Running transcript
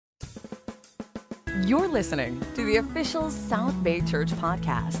You're listening to the official South Bay Church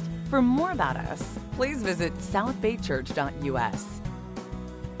podcast. For more about us, please visit southbaychurch.us.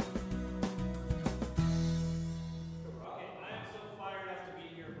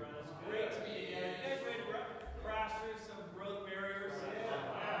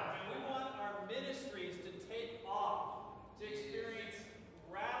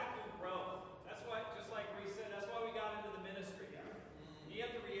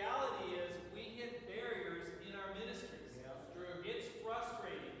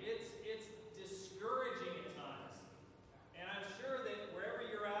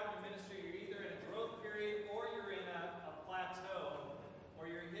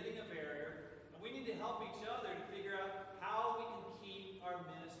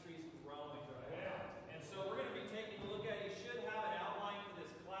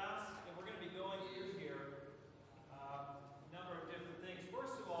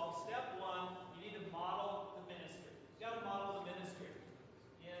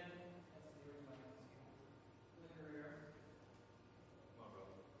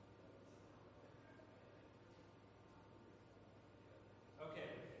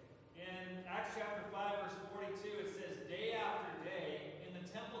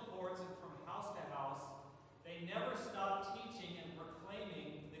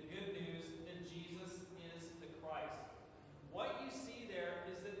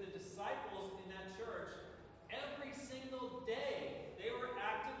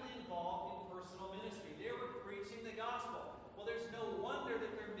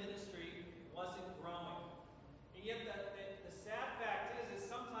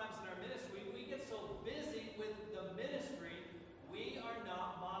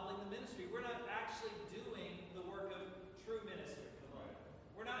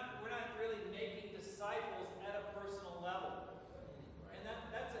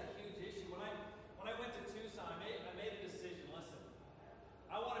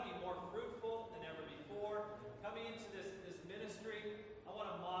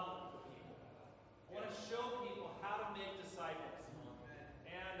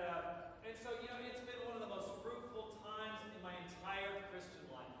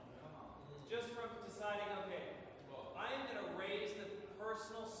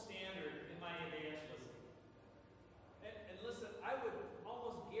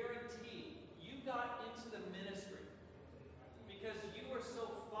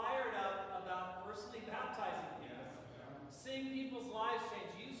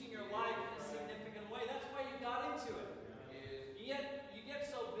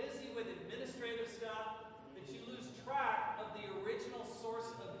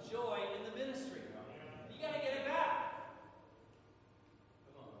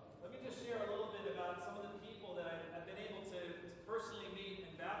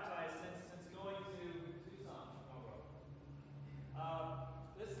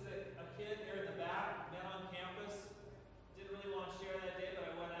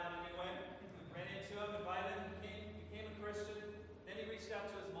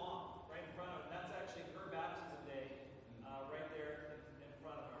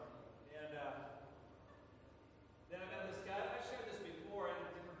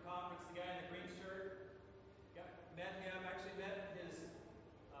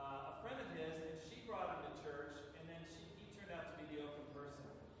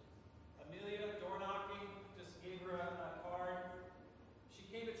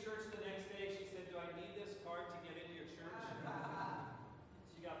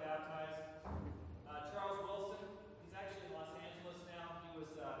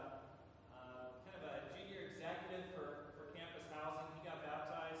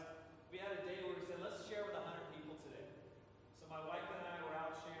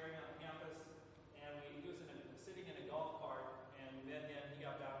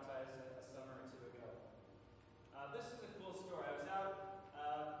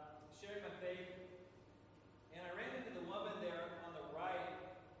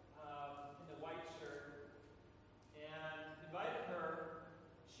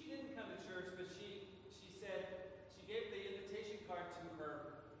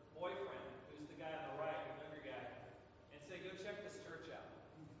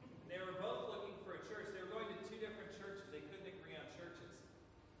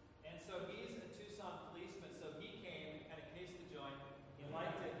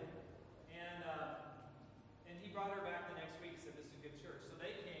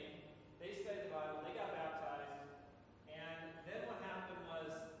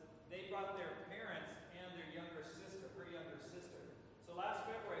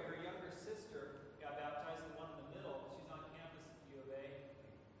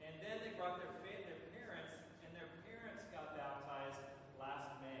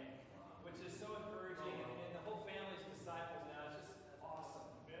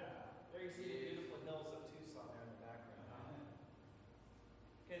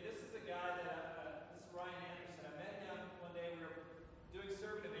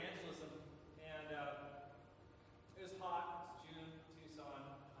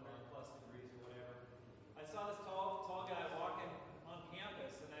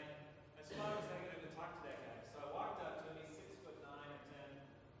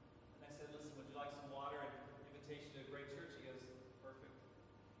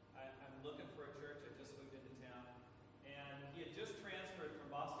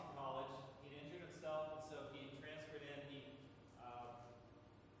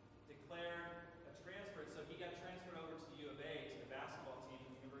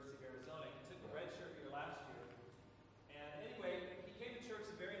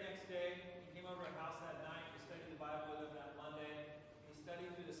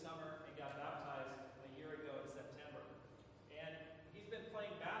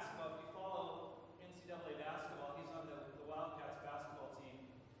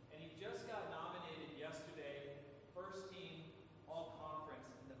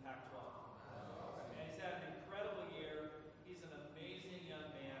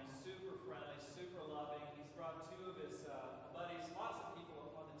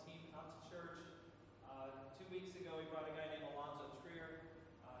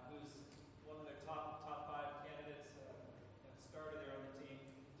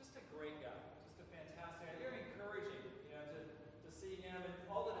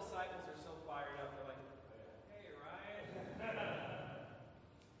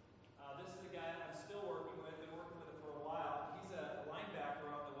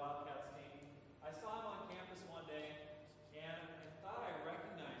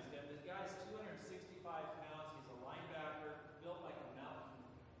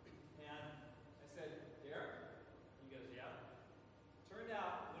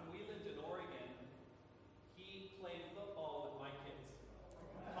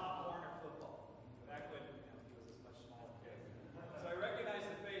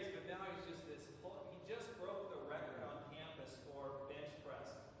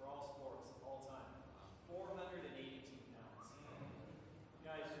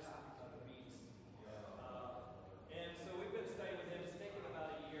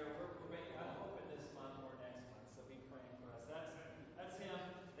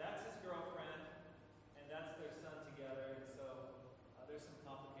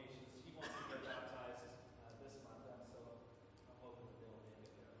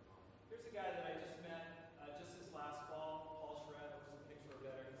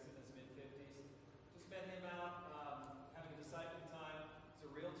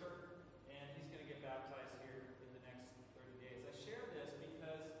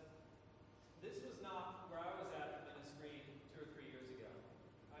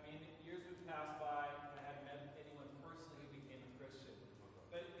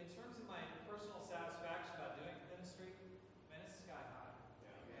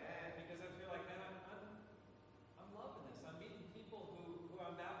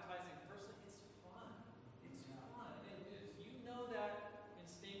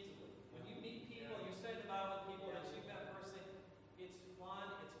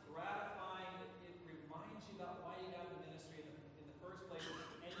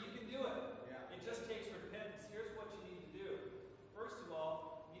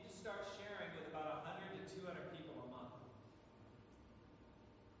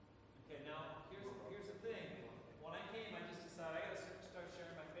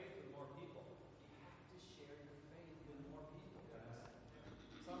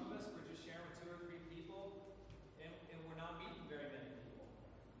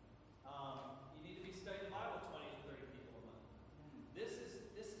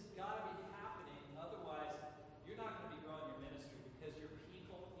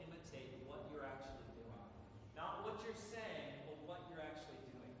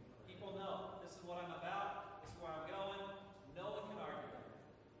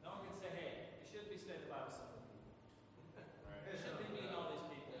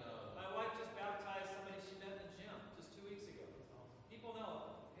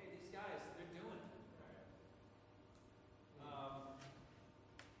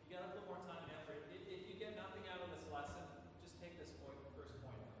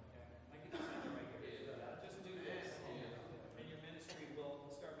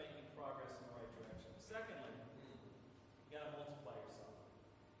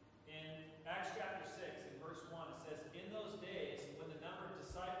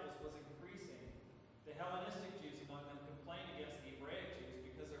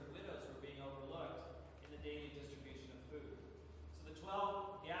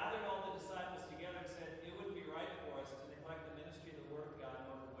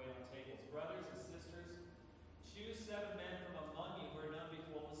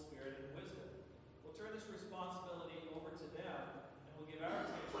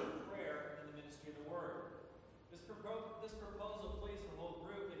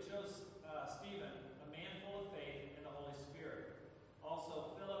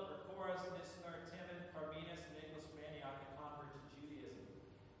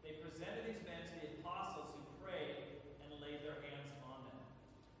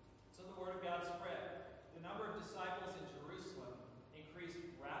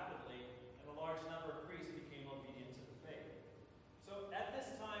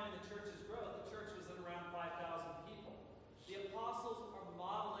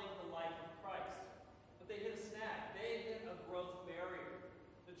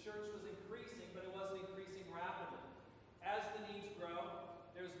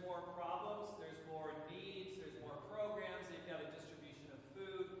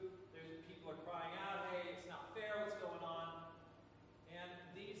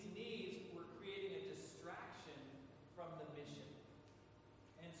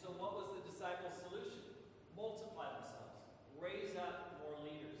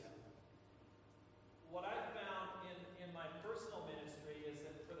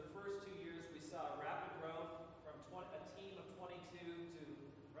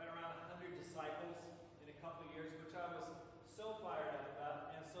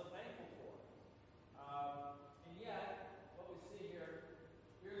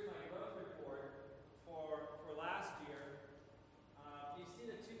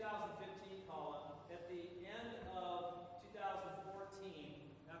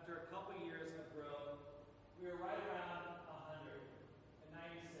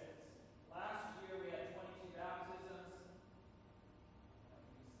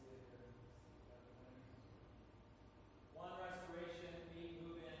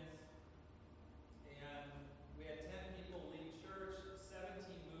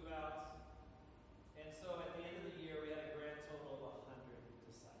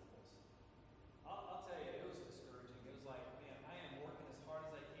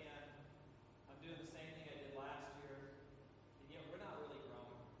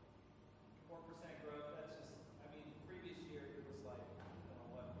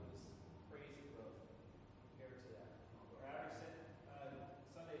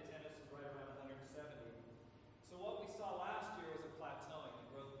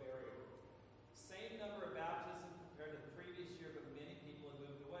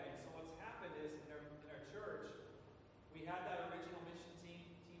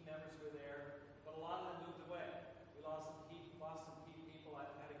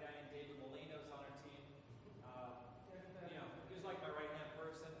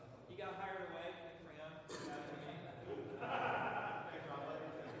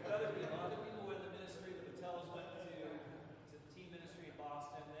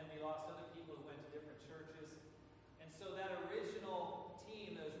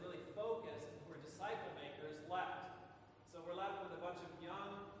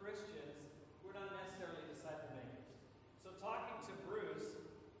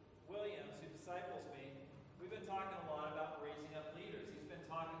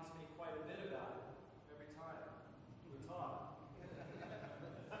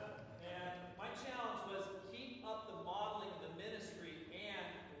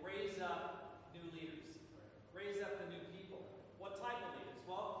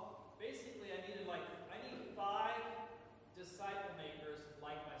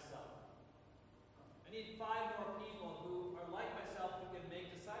 need 5 more people who are like myself who can make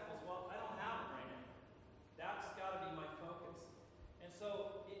disciples. Well, I don't have them right now. That's got to be my focus. And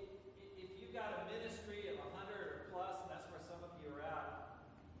so if you've got a ministry of 100 or plus, and that's where some of you are at,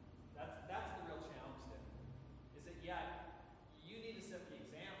 that's the real challenge there. Is that, you need to set the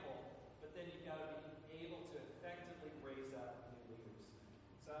example, but then you've got to be able to effectively raise up new leaders.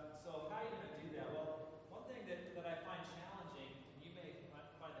 So how are you going to do that? Well, one thing that I find challenging, and you may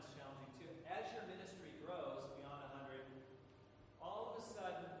find this challenging too, as your ministry grows beyond 100, all of a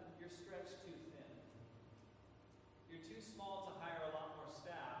sudden you're stretched too thin. You're too small to hire a lot more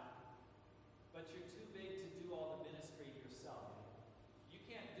staff, but you're too big to do all the ministry yourself. You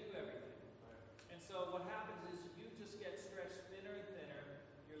can't do everything. And so what happens is you just get stretched thinner and thinner,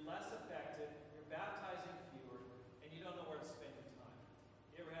 you're less effective, you're baptizing fewer, and you don't know where to spend your time.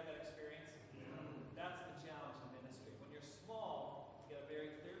 You ever had that experience? Yeah. That's the challenge in ministry. When you're small, you get a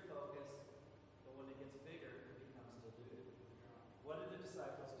very clear focus, but when it gets bigger, it becomes diluted. What did the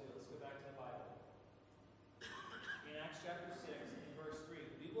disciples do? Let's go back to the Bible. In Acts chapter 6, in verse 3,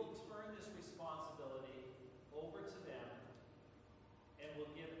 we will turn this responsibility over to them, and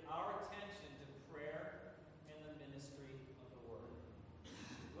we'll give our attention to prayer and the ministry of the Word.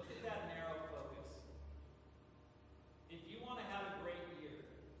 Look at that narrow focus. If you want to have a great year,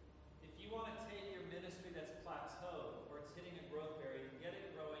 if you want to take your ministry that's plateaued or it's hitting a growth barrier and get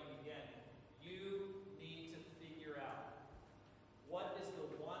it growing again, you need to figure out what is the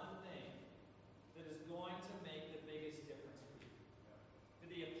one thing that is going to make the biggest difference for you.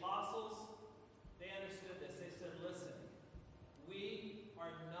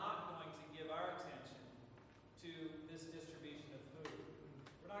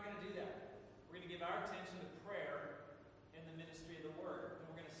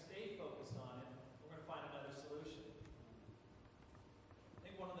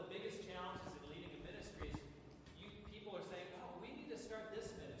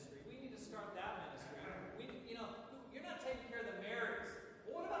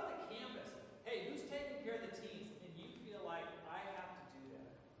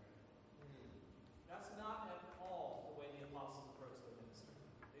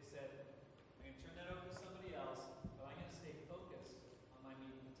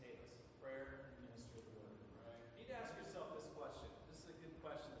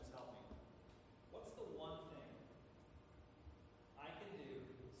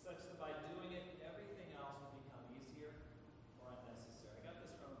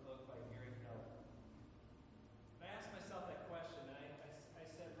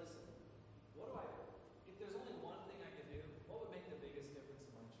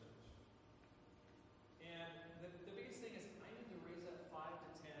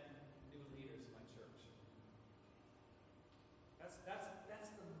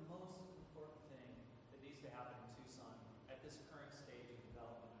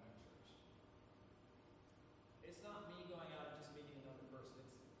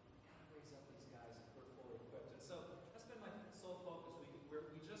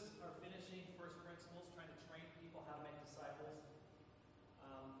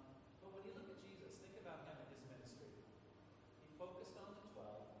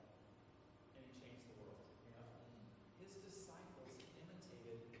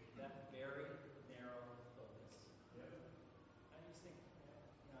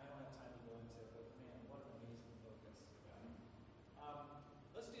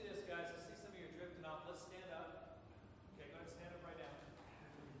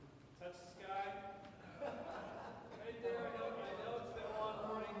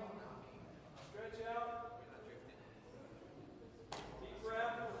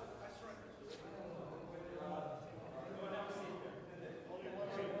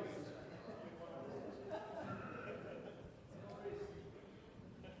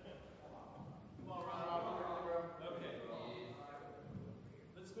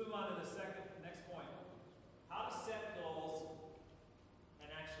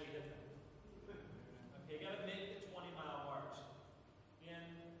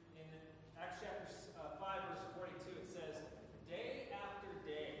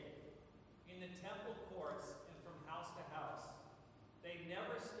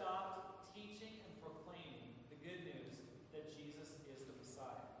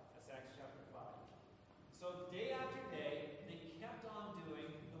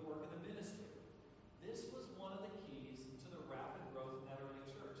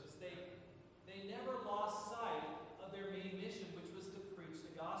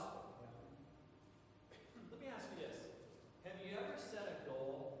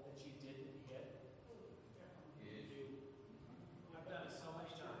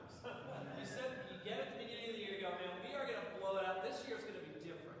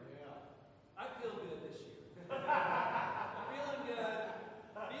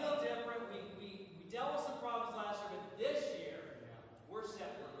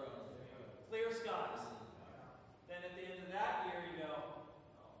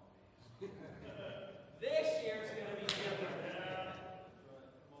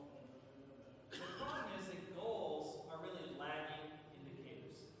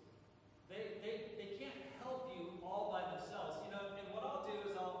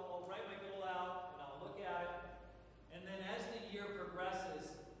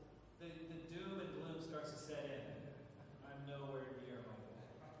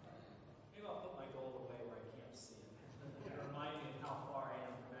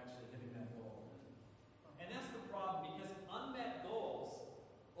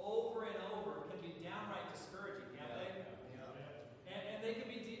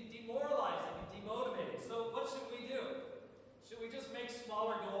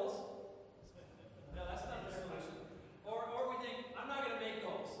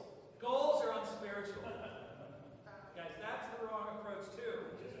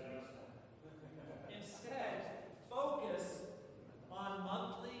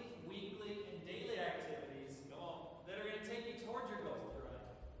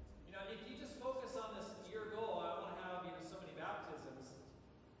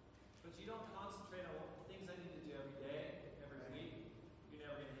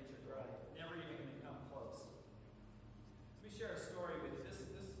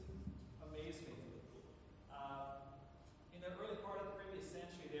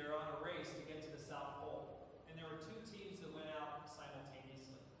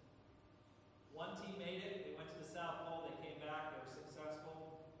 One team made it. They went to the South Pole. They came back. They were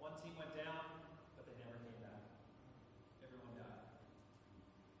successful. One team went down, but they never came back. Everyone died.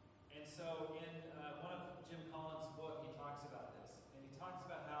 And so in one of Jim Collins' book, he talks about this. And he talks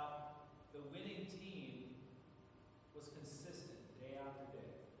about how the winning team was consistent day after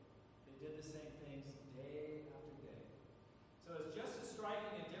day. They did the same things day after day. So it's just as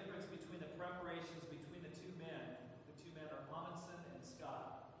striking a difference between the preparations between the two men are Amundsen and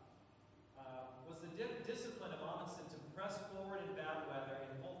Scott, was the discipline of Amundsen to press forward in bad weather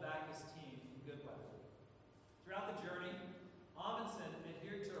and hold back his team in good weather. Throughout the journey, Amundsen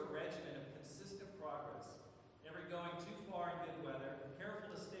adhered to a regimen of consistent progress, never going too far in good weather,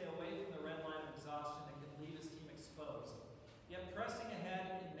 careful to stay away from the red line of exhaustion that could leave his team exposed, yet pressing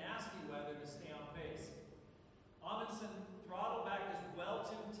ahead in nasty weather to stay on pace. Amundsen throttled back his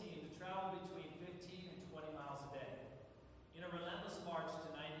well-tuned team to travel between 15 and 20 miles a day in a relentless march to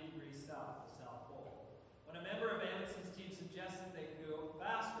 90 degrees south of the South Pole. When a member of Amundsen's team suggested they could go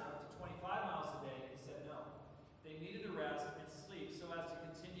faster, up to 25 miles a day, he said no. They needed to rest and sleep so as to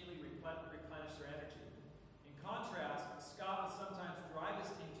continually replenish their energy. In contrast, Scott would sometimes drive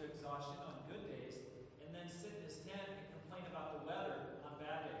his team to exhaustion on good days and then sit in his tent and complain about the weather on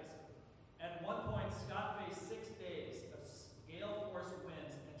bad days. At one point, Scott faced 6 days of gale-force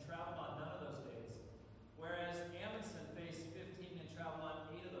winds and traveled on none of those days, whereas Amundsen faced 15 and traveled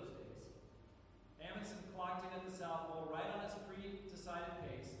on 8 of those days. Amundsen clocked in at the South Pole right on his pre-decided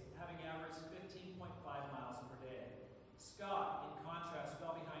pace, having averaged 15.5 miles per day. Scott, in contrast,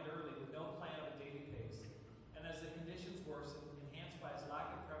 fell behind early with no plan of a daily pace, and as the conditions worsened, enhanced by his lack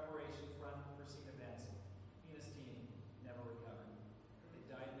of preparation for unforeseen events, he and his team never recovered. They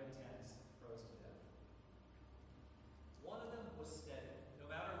died in their tents, froze to death. One of them was steady. No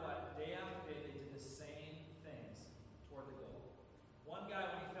matter what, day after day, they did the same things toward the goal. One guy,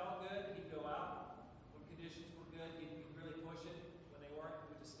 when he felt good, he'd go out. When conditions were good, he'd really push it. When they weren't, he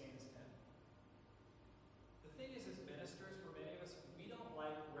would just stay in his tent. The thing is, as ministers, for many of us, we don't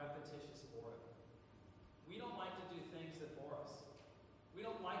like repetitious boredom. We don't like to do things that bore us. We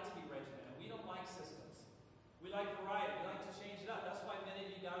don't like to be regimented. We don't like systems. We like variety. We like to change it up. That's why many of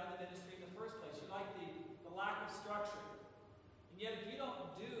you got into ministry in the first place. You like the lack of structure. And yet, if you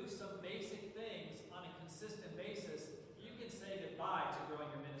don't do some basic things on a consistent basis, you can say goodbye to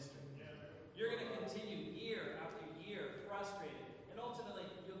growing your ministry. You're going to continue year after year, frustrated, and ultimately,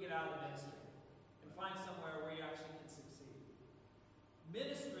 you'll get out of the ministry and find somewhere where you actually can succeed.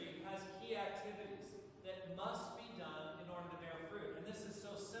 Ministry has key activities that must be done in order to bear fruit. And this is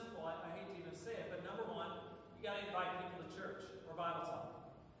so simple, I hate to even say it, but number one, you got to invite people to church or Bible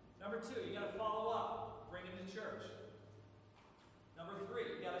talk. Number two, you got to follow up, bring them to church. Number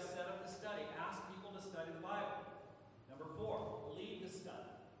three, you got to set up the study. Ask people to study the Bible. Number four, lead the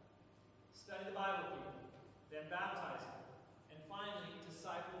study. Study the Bible with people. Then baptize them. And finally,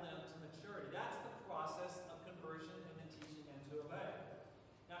 disciple them to maturity. That's the process of conversion and then teaching them to obey.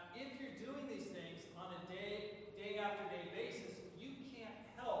 Now, if you're doing these things on a day after day basis, you can't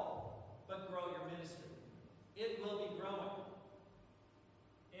help but grow your ministry. It will be growing.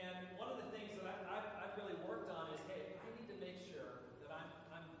 And one of the things that I've really worked on is, hey, I need to make sure that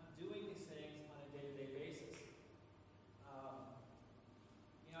I'm doing these things on a day-to-day basis.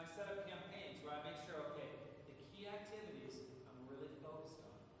 I set up campaigns where I make sure, okay, the key activities I'm really focused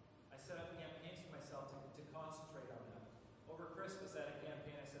on. I set up campaigns for myself to concentrate on them. Over Christmas, I had a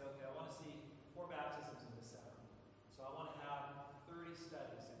campaign. I said, okay, I want to see 4 baptisms in December. So I want to have 30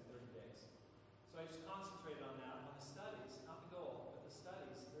 studies in 30 days. So I just concentrated on that, on the studies, not the goal, but the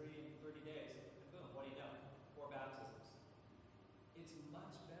studies, 30 in 30 days. And boom, what do you know? 4 baptisms. It's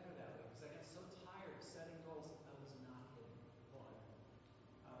much better that way because I got so tired of setting goals I was not hitting.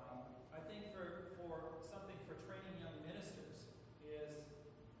 I think for something for training young ministers is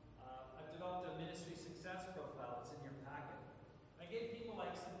I've developed a ministry success profile that's in your packet. I gave people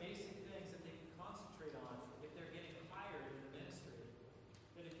like some basic things that they can concentrate on if they're getting hired in the ministry.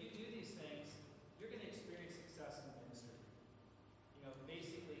 That if you do these things, you're going to experience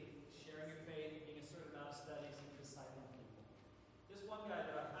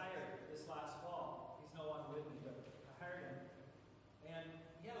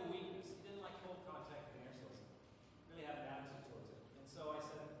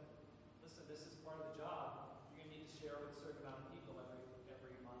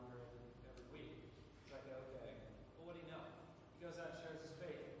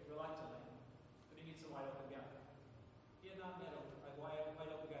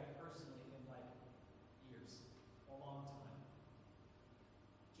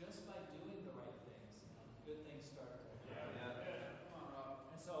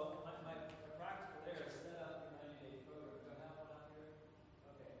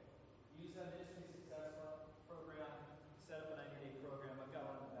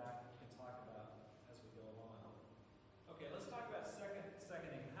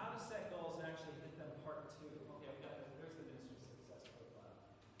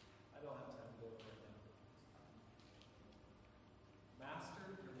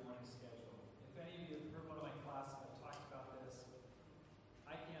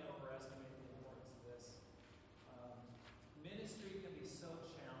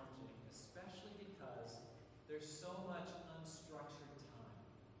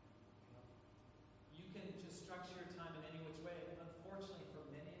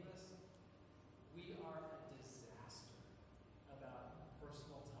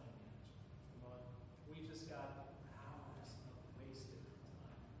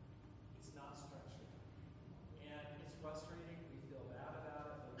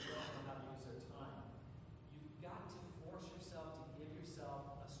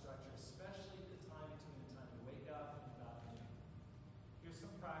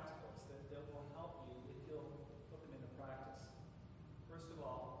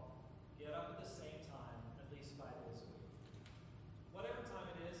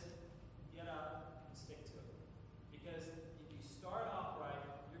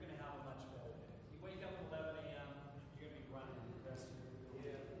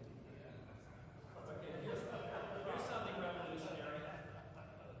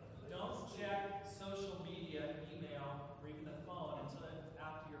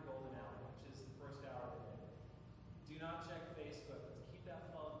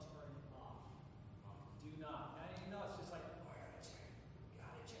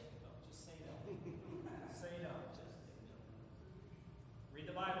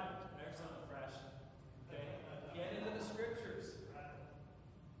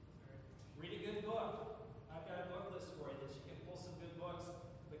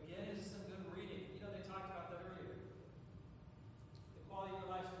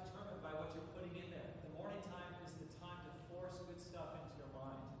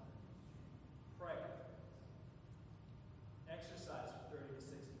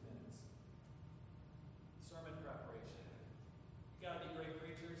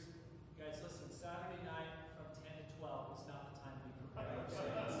Guys, listen, Saturday night from 10 to 12 is not the time to be prepared.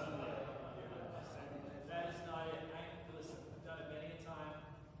 That is not it. Listen, I've done it many a time.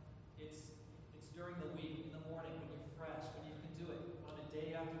 It's during the week, in the morning, when you're fresh, when you can do it on a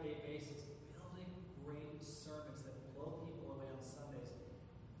day-after-day basis, building great sermons that blow people away on Sundays.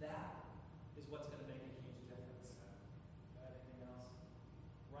 That is what's going to make a huge difference. Anything else?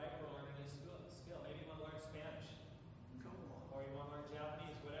 Right? We're learning a new skill. Maybe you want to learn Spanish. Or you want to learn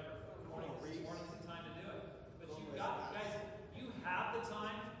Japanese, whatever. Morning's the time to do it. But guys, you have the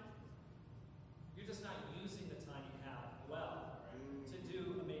time. You're just not using the time you have well to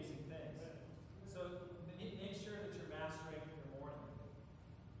do amazing things. So make sure that you're mastering your morning.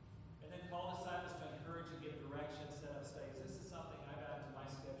 And then call disciples to encourage and give direction, set up studies. This is something I've added to my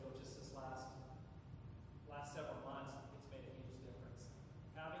schedule just this last several months. It's made a huge difference.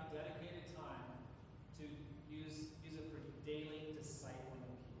 Having dedicated time to use it for daily discipling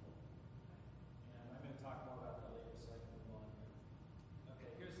of people. And I'm going to talk more about that later, so I can move on here.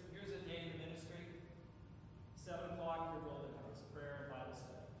 Okay, here's a day in the ministry. 7 o'clock, your golden hours, prayer and Bible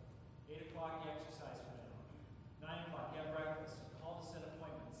study. 8 o'clock, you exercise for an hour. 9 o'clock, you have breakfast. You call to set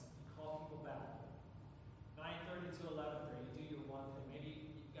appointments. You call people back. 9:30 to 11:30, you do your one thing.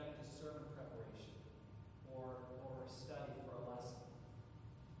 Maybe you've got to do sermon preparation or study for a lesson.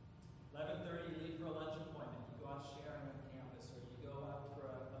 11:30, you leave for a lunch appointment. You go out sharing on campus, or you go out for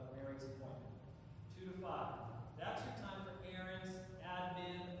a Mary's appointment. 2 to 5. That's your time for errands,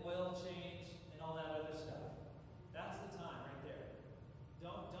 admin, oil change, and all that other stuff. That's the time right there.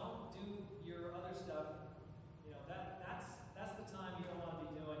 Don't do your other stuff. You know, that's the time you don't want to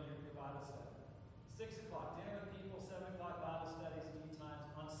be doing your Bible study. 6 o'clock, dinner with people. 7 o'clock, Bible studies, tea times.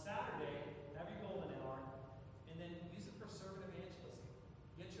 On Saturday, have your golden hour, and then use it for servant evangelism.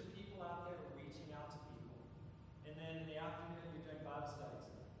 Get your people out there reaching out to people. And then in the afternoon, you're doing Bible studies.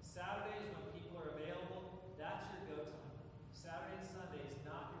 Saturdays, when people are available, that's your go time. Saturday and Sunday is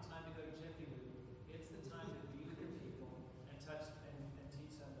not your time to go to Jiffy Lube. It's the time to be with your people and touch and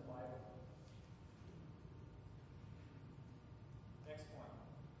teach them the Bible. Next point.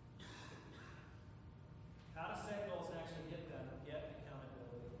 How to set goals and actually hit them. Get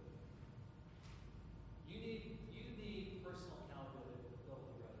accountability. You need personal accountability,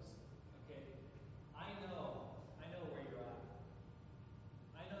 brothers. Okay? I know where you're at.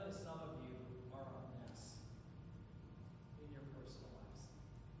 I know that some of you are a mess in your personal lives.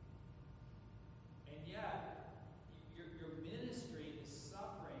 And yet, your ministry is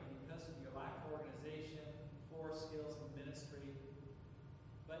suffering because of your lack of organization, poor skills in ministry,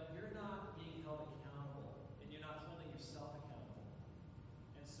 but you're not being held accountable, and you're not holding yourself accountable.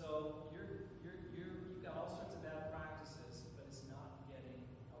 And so you've got all sorts of bad practices, but it's not getting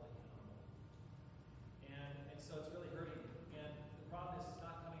held accountable. And so it's really hurting you. And the problem is it's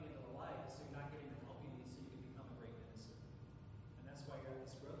not coming into the light, so you're not getting the help you need so you can become a great minister. And that's why you're at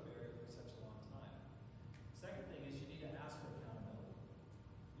this growth barrier for such a long time. Second thing is you need to ask for accountability.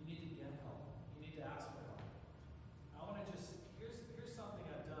 You need to get help. You need to ask for help. I want to just, here's something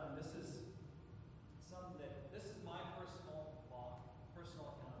I've done. This is my personal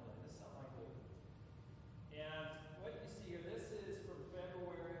accountability. This is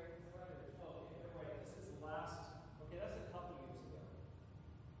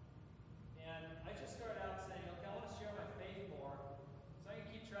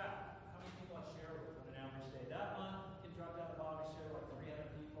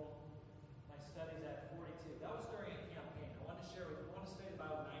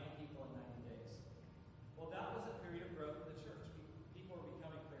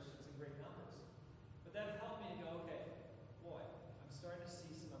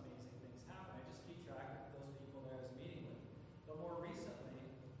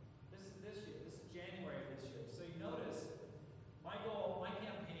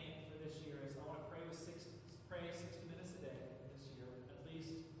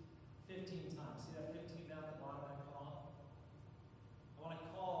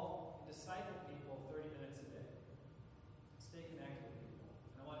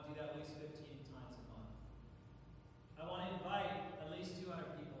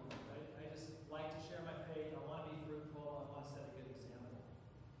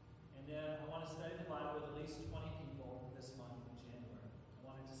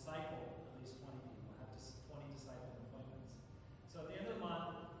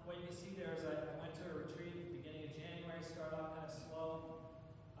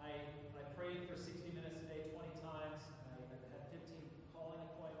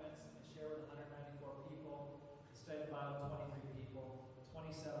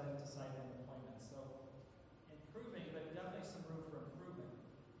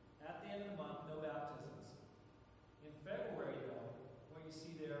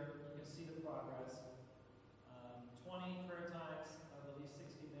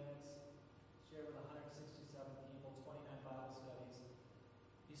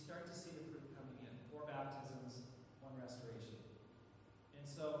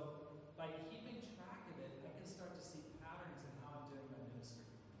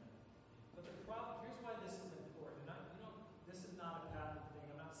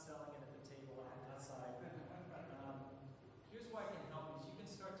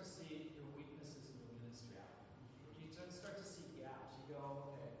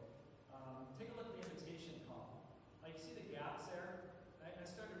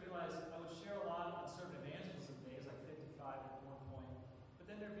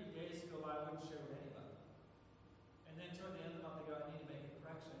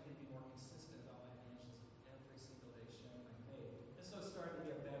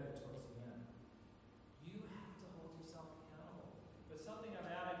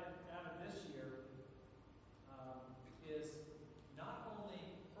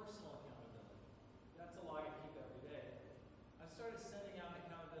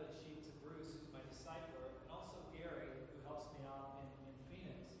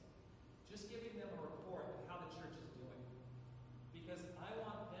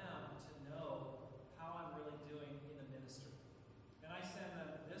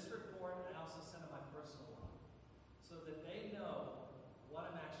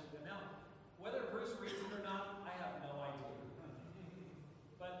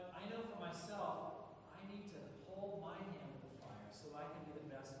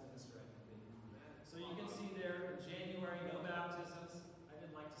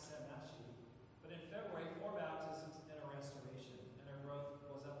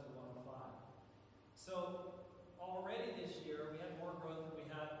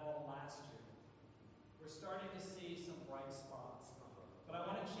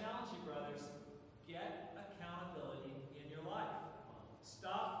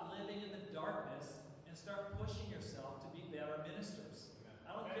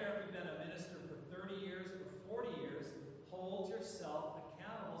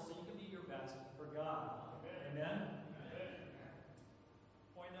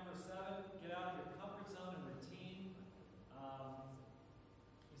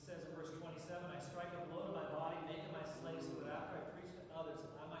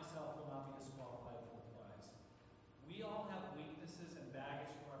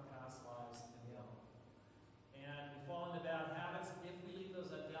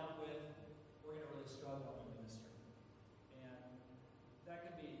struggle in ministry. And that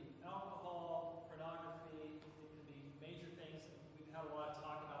can be alcohol, pornography, it can be major things. We've had a lot of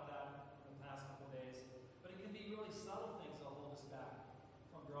talk about that in the past couple of days. But it can be really subtle things that hold us back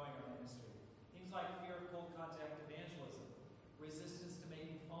from growing our ministry. Things like fear of cold contact evangelism, resistance to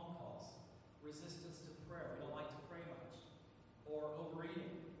making phone calls, resistance to prayer. We don't like to pray much. Or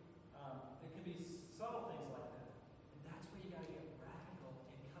overeating. It can be subtle things like that. And that's where you got to get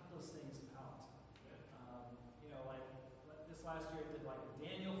radical and cut those things out. Like this last year I did like a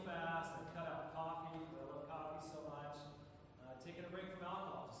Daniel fast. I cut out coffee. I love coffee so much. Taking a break from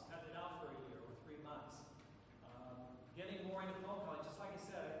alcohol. Just cutting it out for a year or 3 months. Getting more into phone calling. Just like I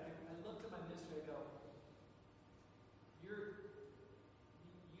said, I looked at my ministry and go,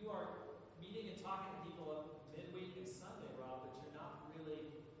 you are meeting and talking to people midweek and Sunday, Rob, but you're not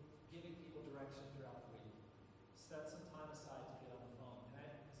really giving people direction throughout the week. Set some time aside to get on the phone. And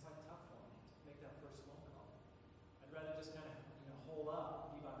it's like tough for me to make that first phone call. I'd rather just kind of hole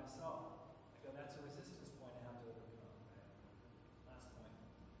up, be by myself. I go, that's a resistance point I have to overcome. Last point.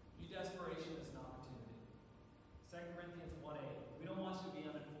 New desperation is an opportunity. 2 Corinthians 1:8. We don't want you to be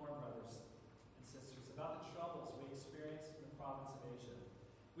uninformed, brothers and sisters, about the troubles we experienced in the province of Asia.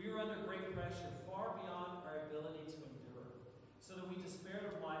 We were under great pressure, far beyond our ability to endure, so that we despaired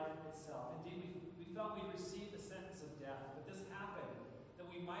of life itself. Indeed, we felt we'd received the sentence of death. But this happened that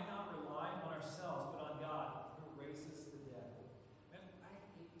we might not rely on ourselves, but on God, who raises the dead. And I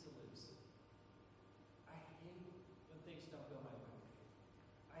hate to lose. I hate when things don't go my way.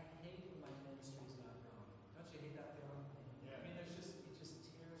 I hate when my ministry's not growing. Don't you hate that feeling? Yeah. I mean, it just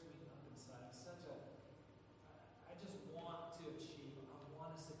tears me up inside. I'm I just want to achieve. I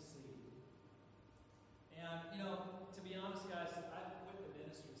want to succeed. And, to be honest, guys, I've quit the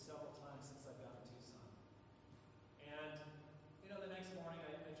ministry several times since I've gone to Tucson. And, the next morning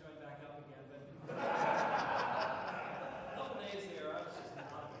I joined back up again, but a couple days there, I was just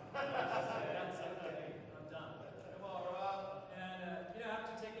not. That's okay. I'm done. Come on, Rob. And,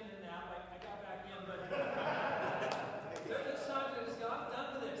 after taking a nap, I got back in, but there's times I just go, I'm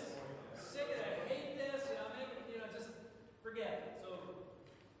done with this. I'm sick of it. I hate this. Just forget it.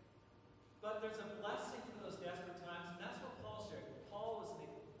 But there's a blessing for those desperate times, and that's what Paul shared. Paul was an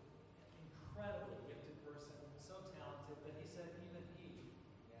incredibly gifted person, so talented, that he said even he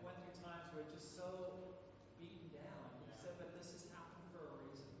went through times where just so beaten down. He said, but this has happened for a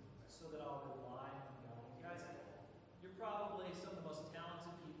reason, so that I'll rely on God. And guys, you're probably some of the most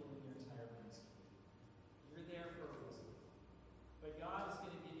talented people in your entire ministry. You're there for a reason. But God is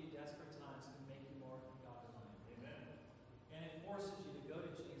going to give you desperate times to make you more God-aligned. Amen. And it forces you to go to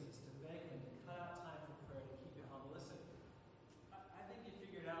Jesus, to beg Him, to cut out time for prayer, to keep you humble. Listen, I think you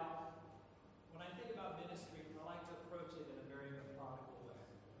figured out, when I think about ministry, I like to approach it in a very methodical way.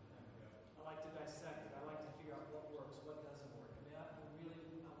 I like to dissect it. I like to figure out what works, what doesn't work. I mean, I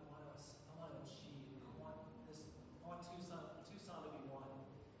want to achieve. I want Tucson to be one.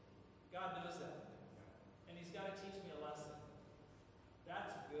 God knows that. And He's got to teach me a lesson.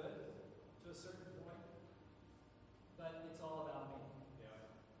 That's good to a certain point. But it's all about me.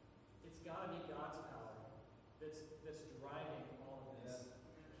 Yeah. It's got to be God's power that's driving all of this.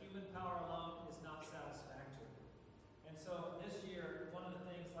 Yeah. Human power alone is not satisfactory. And so this year, one of the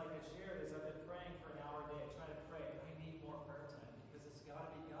things, like I shared, is I've been praying for an hour a day. I try to pray. I need more prayer time because it's got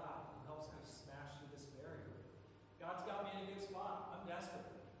to be God who helps me smash through this barrier. God's got me in a good spot. I'm desperate.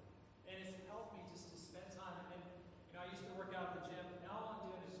 And it's helped me just to spend time. And I used to work out at the gym. Now all I'm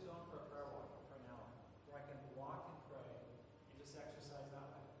doing is just going for a prayer walk for an hour, where I can walk and pray and just exercise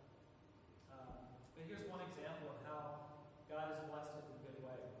that way. But here's one example of how God has blessed it in a good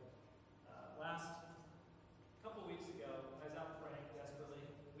way. Last couple weeks ago, I was out praying desperately.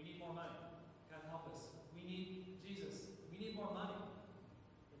 We need more money. God help us. We need Jesus. We need more money.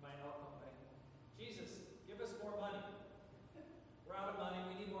 In my eloquent way. Jesus, give us more money. We're out of money.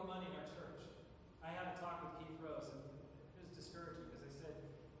 We need more money in our church. I had a talk with Keith Rose, and it was discouraging because I said,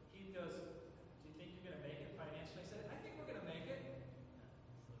 Keith goes, do you think you're going to make it financially? I said, I think we're going to make it.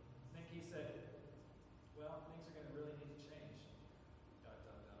 And then Keith said, well, things are going to really need to change. I'm like,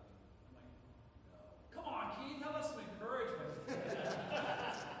 no. Come on, Keith, how about some encouragement?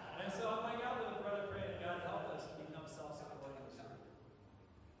 And so I'm like out with a brother praying, God help us to become self-supporting.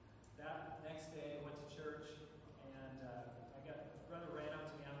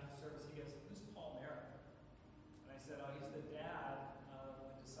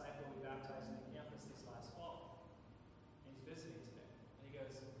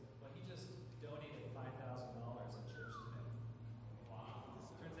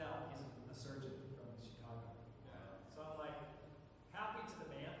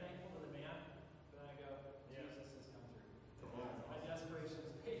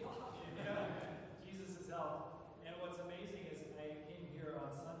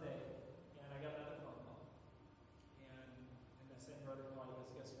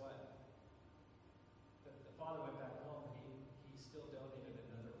 father went back home, and he still donated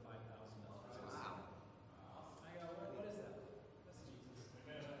another $5,000. Wow. I go, what is that? That's Jesus.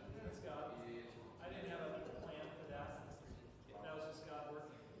 That's God. I didn't have a plan for that. That was just God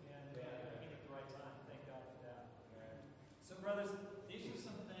working. And it came at the right time. Thank God for that. So, brothers, these are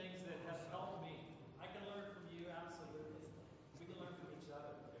some things that have helped me. I can learn from you, absolutely. We can learn from each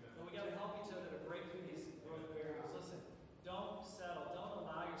other. But we got to help each other to break through these growth barriers. Listen, don't settle. Don't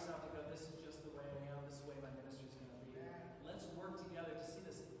allow yourself to go, this is just the way I am. This is the way my ministry is going to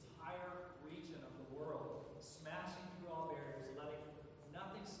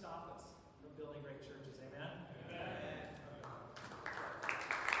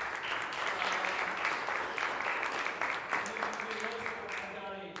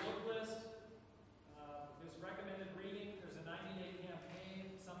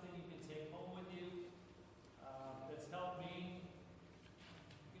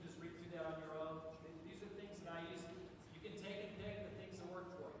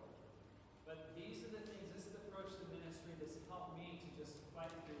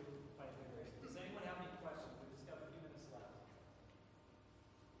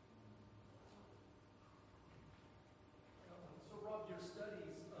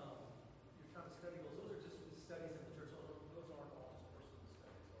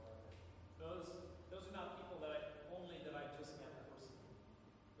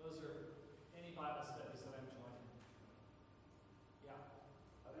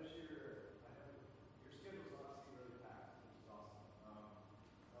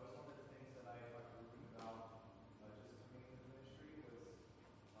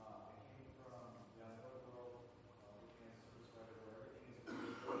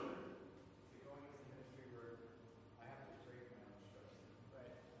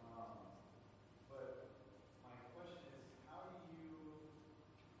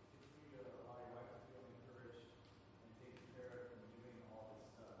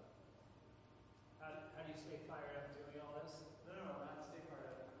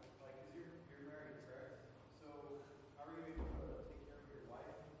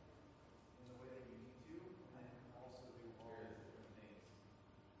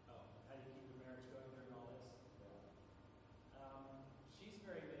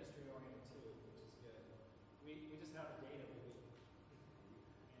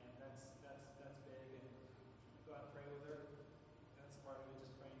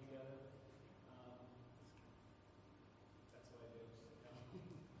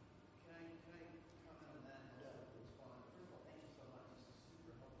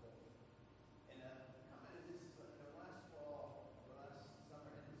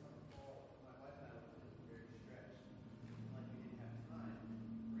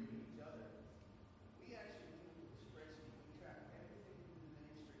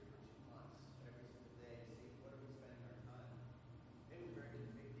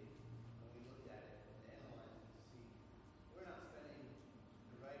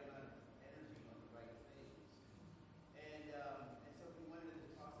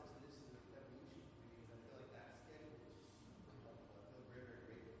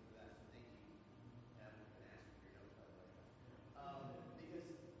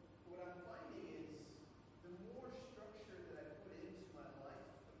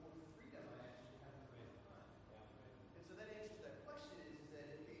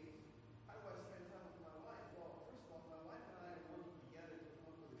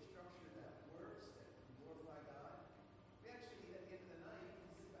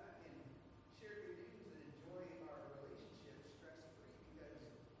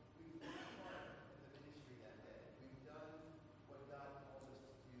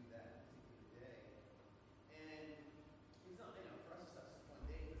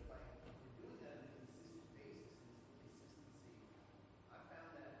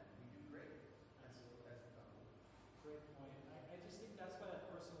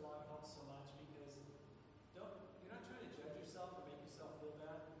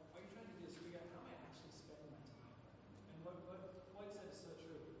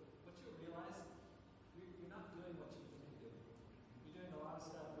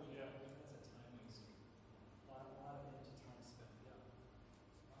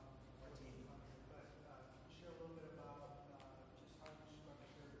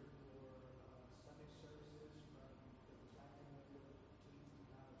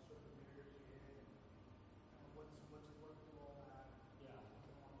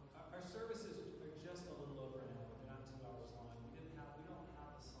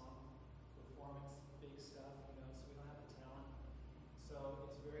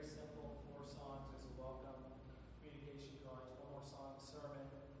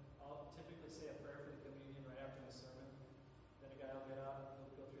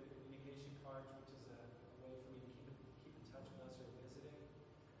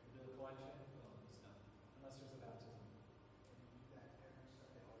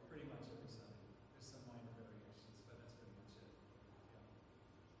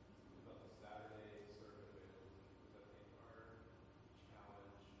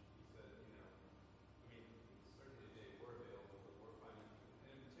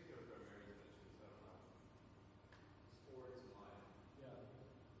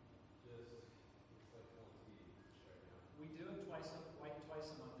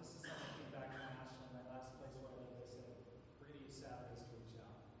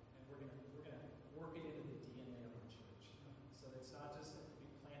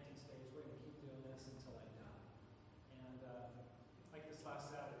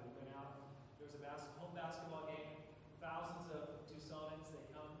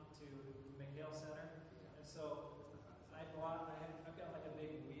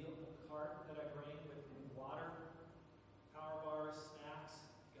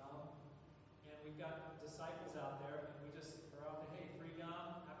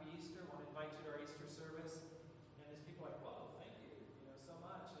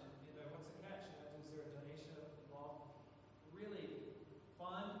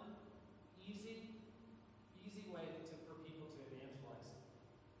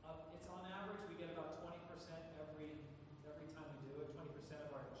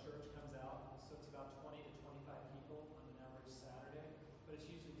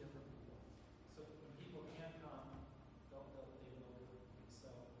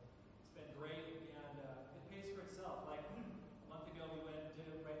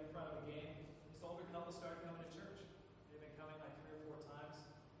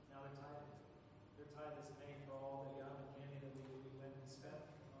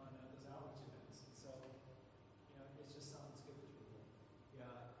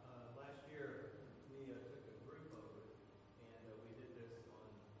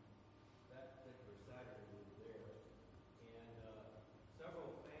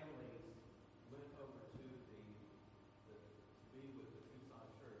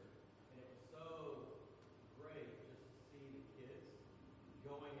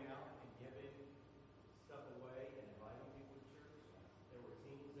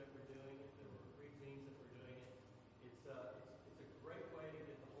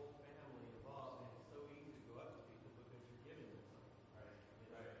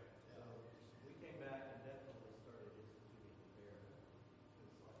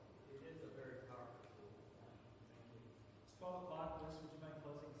 12 o'clock. Liz, would you mind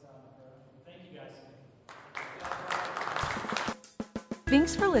closing us out in prayer? Thank you, guys.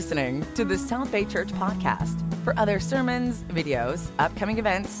 Thanks for listening to the South Bay Church podcast. For other sermons, videos, upcoming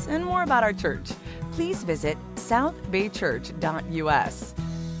events, and more about our church, please visit southbaychurch.us.